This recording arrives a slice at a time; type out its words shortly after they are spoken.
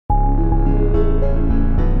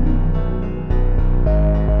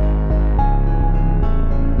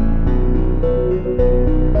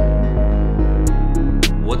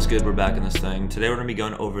good? We're back in this thing. Today we're gonna be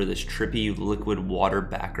going over this trippy liquid water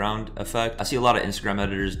background effect. I see a lot of Instagram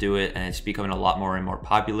editors do it and it's becoming a lot more and more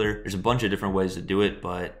popular. There's a bunch of different ways to do it,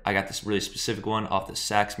 but I got this really specific one off the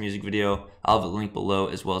Sax music video. I'll have a link below,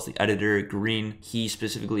 as well as the editor, Green. He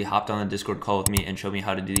specifically hopped on the Discord call with me and showed me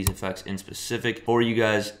how to do these effects in specific for you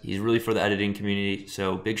guys. He's really for the editing community,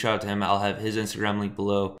 so big shout out to him. I'll have his Instagram link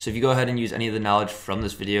below. So if you go ahead and use any of the knowledge from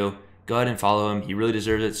this video, go ahead and follow him. He really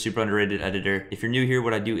deserves it. Super underrated editor. If you're new here,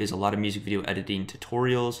 what I do is a lot of music video editing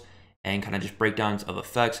tutorials and kind of just breakdowns of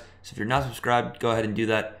effects. So if you're not subscribed, go ahead and do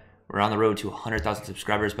that. We're on the road to 100,000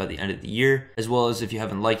 subscribers by the end of the year, as well as if you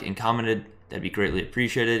haven't liked and commented, that'd be greatly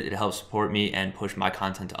appreciated. It helps support me and push my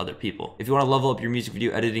content to other people. If you want to level up your music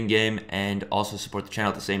video editing game and also support the channel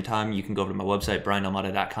at the same time, you can go over to my website,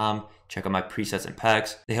 briandelmata.com. Check out my presets and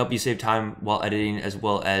packs. They help you save time while editing, as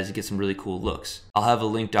well as get some really cool looks. I'll have a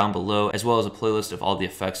link down below, as well as a playlist of all the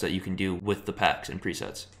effects that you can do with the packs and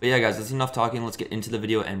presets. But yeah guys, that's enough talking. Let's get into the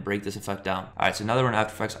video and break this effect down. All right, so now that we're in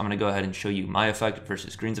After Effects, I'm gonna go ahead and show you my effect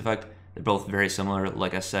versus Green's effect. They're both very similar.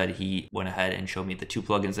 Like I said, he went ahead and showed me the two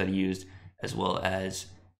plugins that he used, as well as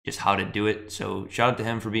just how to do it. So shout out to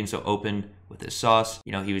him for being so open with his sauce.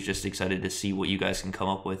 You know, he was just excited to see what you guys can come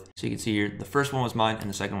up with. So you can see here, the first one was mine and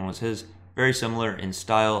the second one was his. Very similar in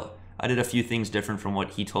style. I did a few things different from what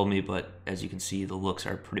he told me, but as you can see, the looks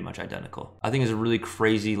are pretty much identical. I think it's a really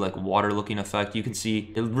crazy, like, water looking effect. You can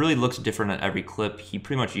see it really looks different on every clip. He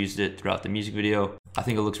pretty much used it throughout the music video. I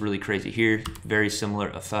think it looks really crazy here. Very similar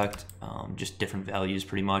effect, just different values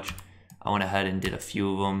pretty much. I went ahead and did a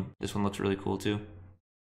few of them. This one looks really cool too.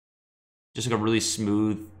 Just like a really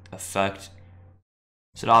smooth effect.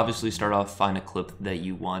 So to obviously start off, find a clip that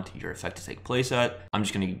you want your effect to take place at. I'm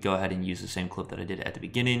just gonna go ahead and use the same clip that I did at the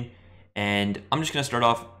beginning. And I'm just gonna start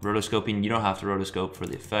off rotoscoping. You don't have to rotoscope for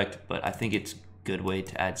the effect, but I think it's a good way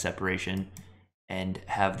to add separation and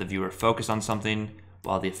have the viewer focus on something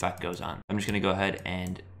while the effect goes on. I'm just gonna go ahead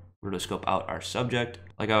and rotoscope out our subject.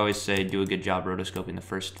 Like I always say, do a good job rotoscoping the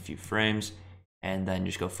first few frames, and then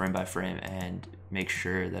just go frame by frame and make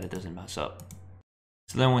sure that it doesn't mess up.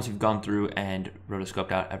 So then once you've gone through and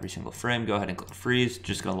rotoscoped out every single frame, go ahead and click freeze.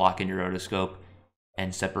 Just gonna lock in your rotoscope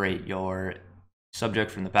and separate your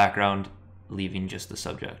subject from the background, leaving just the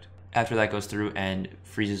subject. After that goes through and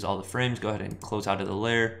freezes all the frames, go ahead and close out of the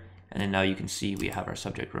layer. And then now you can see we have our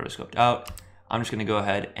subject rotoscoped out. I'm just gonna go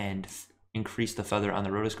ahead and increase the feather on the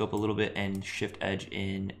rotoscope a little bit and shift edge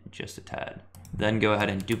in just a tad. Then go ahead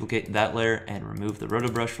and duplicate that layer and remove the roto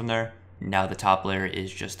brush from there. Now the top layer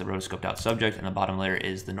is just the rotoscoped out subject and the bottom layer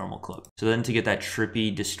is the normal clip. So then to get that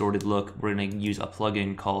trippy, distorted look, we're gonna use a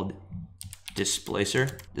plugin called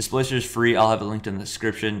Displacer. Displacer is free. I'll have it linked in the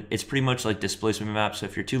description. It's pretty much like Displacement Map. So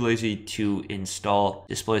if you're too lazy to install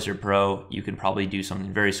Displacer Pro, you can probably do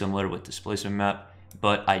something very similar with Displacement Map.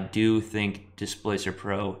 But I do think Displacer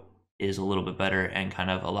Pro is a little bit better and kind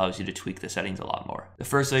of allows you to tweak the settings a lot more. The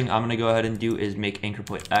first thing I'm gonna go ahead and do is make anchor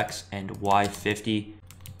point X and Y 50.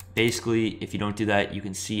 Basically, if you don't do that, you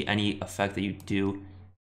can see any effect that you do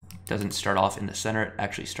doesn't start off in the center. It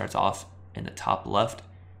actually starts off in the top left.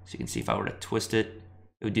 So you can see if I were to twist it,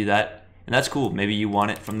 it would do that. And that's cool. Maybe you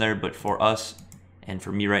want it from there, but for us and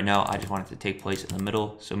for me right now, I just want it to take place in the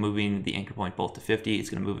middle. So moving the anchor point both to 50, it's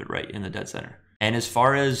gonna move it right in the dead center. And as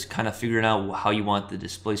far as kind of figuring out how you want the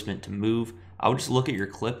displacement to move, I would just look at your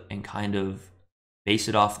clip and kind of base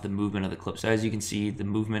it off the movement of the clip. So as you can see, the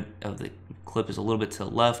movement of the clip is a little bit to the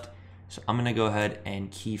left. So I'm gonna go ahead and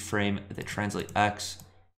keyframe the translate X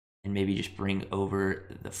and maybe just bring over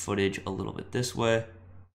the footage a little bit this way.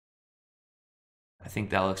 I think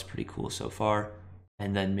that looks pretty cool so far.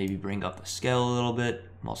 And then maybe bring up the scale a little bit.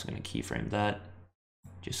 I'm also gonna keyframe that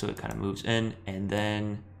just so it kind of moves in, and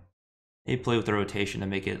then maybe play with the rotation to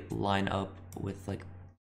make it line up with like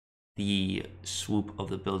the swoop of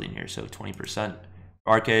the building here. So 20%.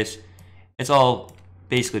 For our case, it's all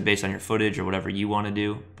basically based on your footage or whatever you want to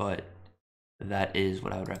do, but that is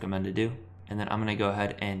what I would recommend to do. And then I'm going to go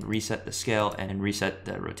ahead and reset the scale and reset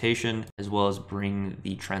the rotation, as well as bring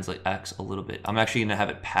the translate X a little bit. I'm actually going to have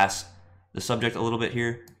it pass the subject a little bit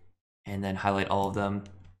here, and then highlight all of them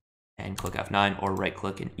and click F9 or right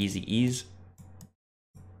click and easy ease.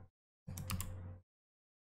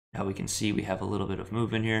 Now we can see we have a little bit of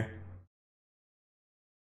movement here.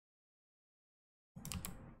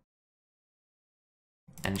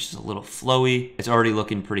 And it's just a little flowy. It's already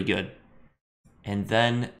looking pretty good. And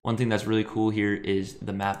then one thing that's really cool here is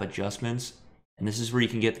the map adjustments. And this is where you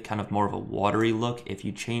can get kind of more of a watery look. If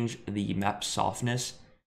you change the map softness,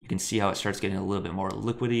 you can see how it starts getting a little bit more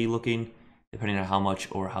liquidy looking. Depending on how much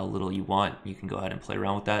or how little you want, you can go ahead and play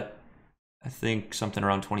around with that. I think something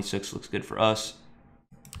around 26 looks good for us.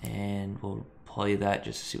 And we'll play that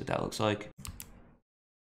just to see what that looks like.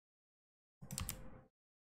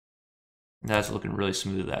 That's looking really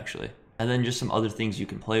smooth actually. And then just some other things you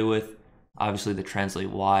can play with. Obviously the translate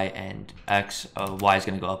Y and X. Y is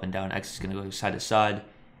going to go up and down, X is going to go side to side.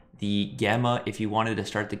 The gamma, if you wanted to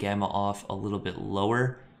start the gamma off a little bit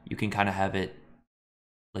lower, you can kind of have it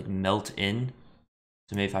like melt in.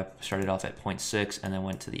 So maybe if I started off at 0.6 and then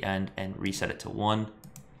went to the end and reset it to 1,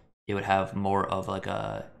 it would have more of like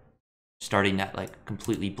a starting at like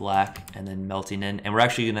completely black and then melting in. And we're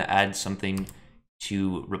actually going to add something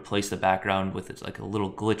to replace the background with it's like a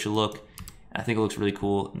little glitch look. And I think it looks really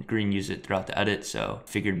cool. Green used it throughout the edit, so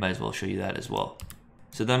figured might as well show you that as well.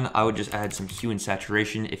 So then I would just add some hue and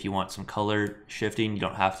saturation if you want some color shifting. You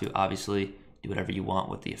don't have to, obviously, do whatever you want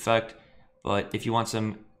with the effect. But if you want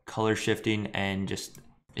some color shifting and just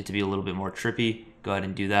it to be a little bit more trippy, go ahead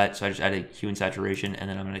and do that. So I just added hue and saturation, and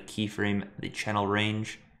then I'm going to keyframe the channel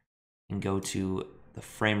range and go to the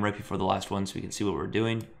frame right before the last one so we can see what we're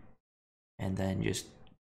doing. And then just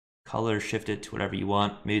color shift it to whatever you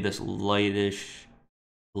want. Maybe this lightish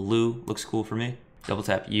blue looks cool for me. Double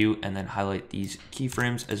tap U and then highlight these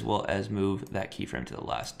keyframes as well as move that keyframe to the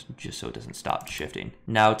last just so it doesn't stop shifting.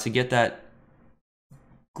 Now to get that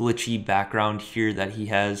glitchy background here that he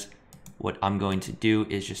has, what I'm going to do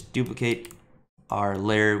is just duplicate our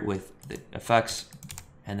layer with the effects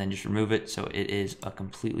and then just remove it so it is a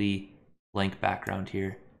completely blank background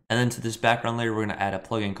here. And then to this background layer, we're going to add a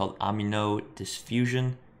plugin called Omino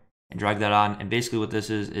Diffusion and drag that on. And basically what this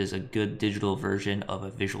is a good digital version of a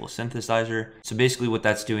visual synthesizer. So basically what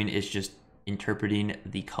that's doing is just interpreting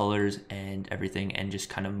the colors and everything and just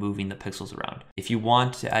kind of moving the pixels around. If you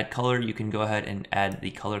want to add color, you can go ahead and add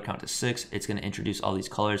the color count to 6. It's going to introduce all these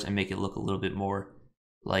colors and make it look a little bit more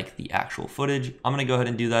like the actual footage. I'm going to go ahead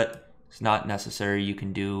and do that. It's not necessary. You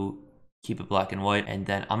can keep it black and white. And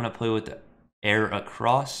then I'm going to play with the air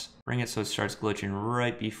across, bring it so it starts glitching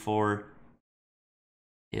right before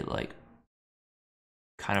it like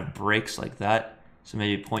kind of breaks like that. So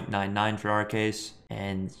maybe 0.99 for our case.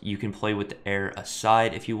 And you can play with the air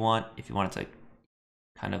aside if you want it to like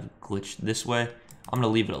kind of glitch this way. I'm going to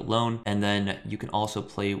leave it alone. And then you can also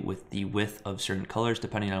play with the width of certain colors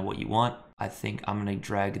depending on what you want. I think I'm going to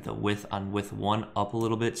drag the width on width 1 up a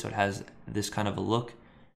little bit so it has this kind of a look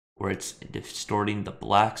where it's distorting the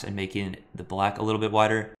blacks and making the black a little bit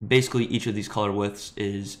wider. Basically, each of these color widths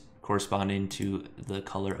is corresponding to the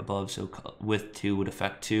color above. So width 2 would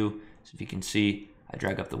affect 2. So if you can see, I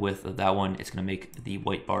drag up the width of that one, it's going to make the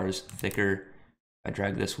white bars thicker. If I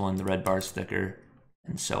drag this one, the red bars thicker,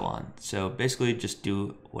 and so on. So basically, just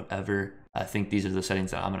do whatever. I think these are the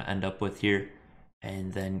settings that I'm going to end up with here,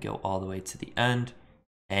 and then go all the way to the end.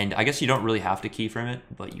 And I guess you don't really have to keyframe it,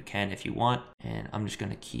 but you can if you want. And I'm just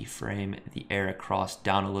going to keyframe the air across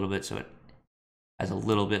down a little bit so it has a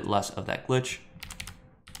little bit less of that glitch.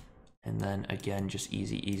 And then again, just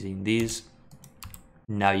easing these.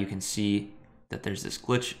 Now you can see that there's this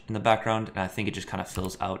glitch in the background, and I think it just kind of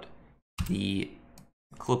fills out the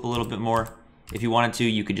clip a little bit more. If you wanted to,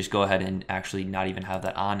 you could just go ahead and actually not even have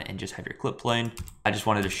that on and just have your clip playing. I just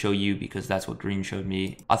wanted to show you because that's what Green showed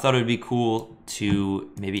me. I thought it would be cool to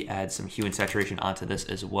maybe add some hue and saturation onto this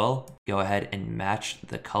as well. Go ahead and match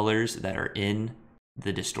the colors that are in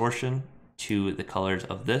the distortion to the colors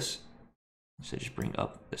of this. So just bring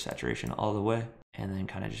up the saturation all the way and then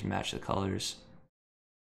kind of just match the colors.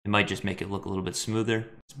 It might just make it look a little bit smoother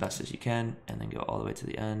as best as you can, and then go all the way to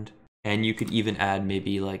the end. And you could even add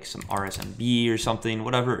maybe like some RSMB or something,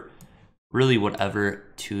 whatever, really whatever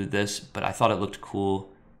to this. But I thought it looked cool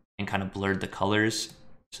and kind of blurred the colors.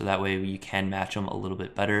 So that way you can match them a little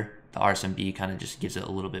bit better. The RSMB kind of just gives it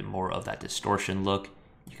a little bit more of that distortion look.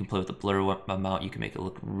 You can play with the blur amount. You can make it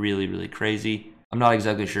look really, really crazy. I'm not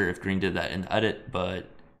exactly sure if Green did that in the edit, but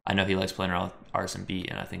I know he likes playing around with RSMB,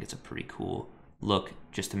 and I think it's a pretty cool look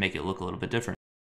just to make it look a little bit different.